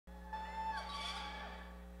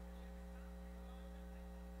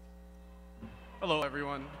Hello,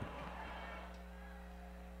 everyone.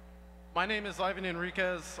 My name is Ivan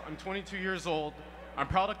Enriquez. I'm 22 years old. I'm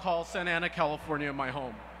proud to call Santa Ana, California my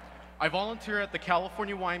home. I volunteer at the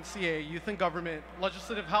California YMCA Youth and Government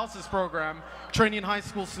Legislative Houses program, training high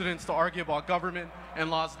school students to argue about government and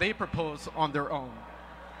laws they propose on their own.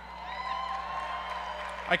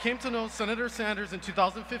 I came to know Senator Sanders in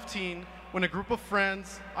 2015 when a group of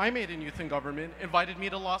friends I made in youth and government invited me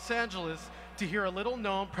to Los Angeles to hear a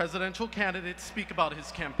little-known presidential candidate speak about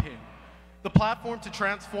his campaign. The platform to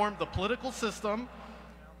transform the political system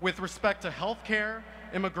with respect to healthcare,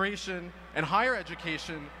 immigration, and higher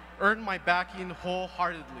education earned my backing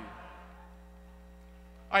wholeheartedly.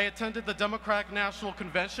 I attended the Democratic National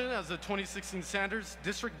Convention as a 2016 Sanders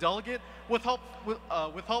District Delegate with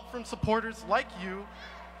help from supporters like you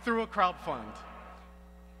through a crowd fund.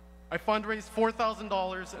 I fundraised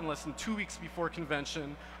 $4,000 in less than 2 weeks before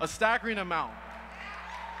convention, a staggering amount.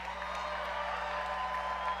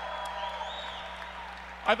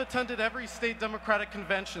 I've attended every state Democratic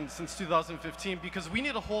convention since 2015 because we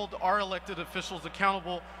need to hold our elected officials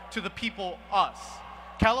accountable to the people, us.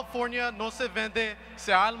 California no se vende,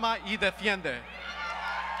 se alma y defiende.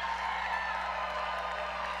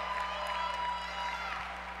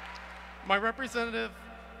 My representative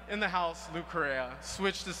in the House, Lou Correa,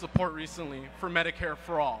 switched his support recently for Medicare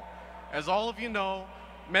for All. As all of you know,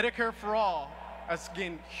 Medicare for All has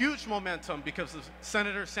gained huge momentum because of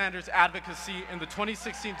Senator Sanders' advocacy in the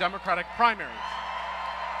 2016 Democratic primaries.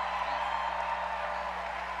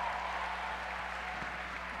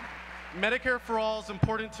 Medicare for All is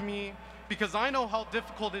important to me because I know how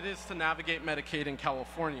difficult it is to navigate Medicaid in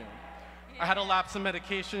California. I had a lapse in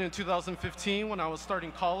medication in 2015 when I was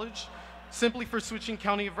starting college, simply for switching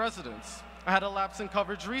county of residence. I had a lapse in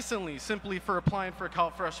coverage recently, simply for applying for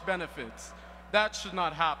CalFresh benefits. That should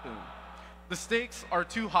not happen. The stakes are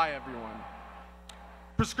too high, everyone.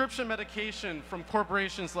 Prescription medication from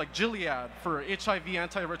corporations like Gilead for HIV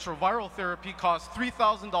antiretroviral therapy costs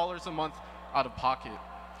 $3,000 a month out of pocket.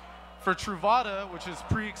 For Truvada, which is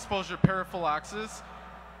pre-exposure prophylaxis,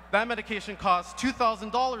 that medication costs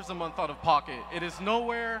 $2,000 a month out of pocket. It is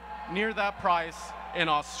nowhere near that price in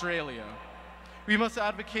Australia. We must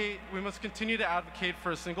continue to advocate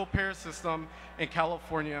for a single-payer system in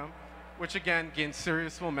California, which again gained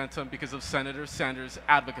serious momentum because of Senator Sanders'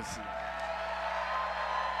 advocacy.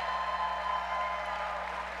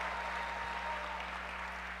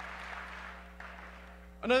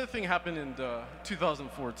 Another thing happened in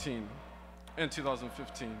 2014 and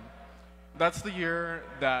 2015. That's the year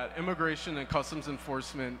that Immigration and Customs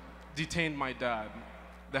Enforcement detained my dad,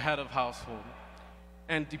 the head of household,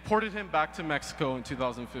 and deported him back to Mexico in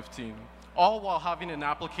 2015, all while having an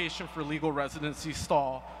application for legal residency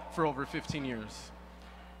stall for over 15 years.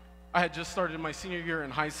 I had just started my senior year in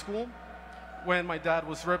high school when my dad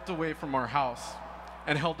was ripped away from our house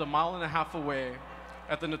and held 1.5 miles away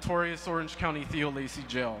at the notorious Orange County Theo Lacey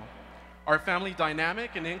jail. Our family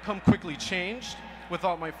dynamic and income quickly changed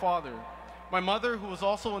without my father. My mother, who was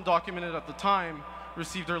also undocumented at the time,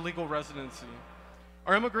 received her legal residency.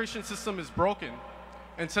 Our immigration system is broken,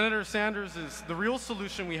 and Senator Sanders is the real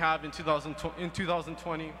solution we have in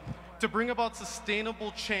 2020 to bring about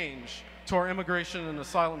sustainable change to our immigration and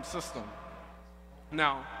asylum system.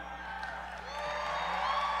 Now,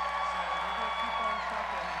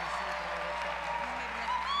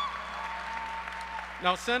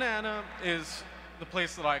 Santa Ana is the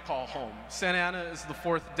place that I call home. Santa Ana is the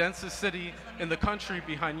 4th densest city in the country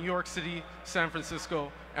behind New York City, San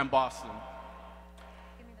Francisco, and Boston.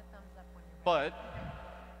 But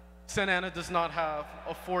Santa Ana does not have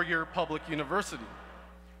a 4-year public university.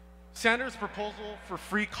 Sanders' proposal for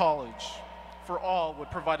free college for all would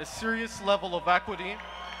provide a serious level of equity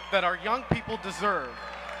that our young people deserve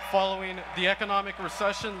following the economic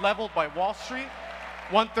recession leveled by Wall Street.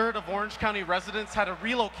 1/3 of Orange County residents had to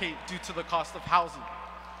relocate due to the cost of housing.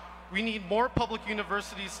 We need more public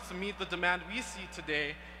universities to meet the demand we see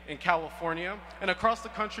today in California and across the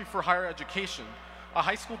country for higher education. A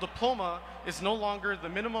high school diploma is no longer the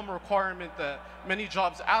minimum requirement that many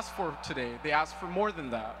jobs ask for today. They ask for more than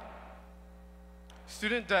that.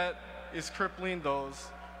 Student debt is crippling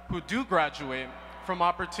those who do graduate from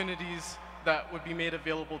opportunities that would be made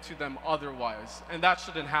available to them otherwise, and that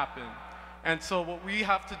shouldn't happen. And so what we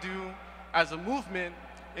have to do as a movement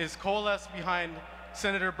is coalesce behind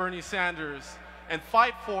Senator Bernie Sanders and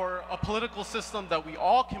fight for a political system that we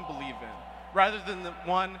all can believe in, rather than the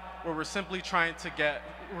one where we're simply trying to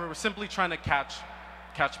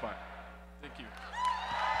catch by.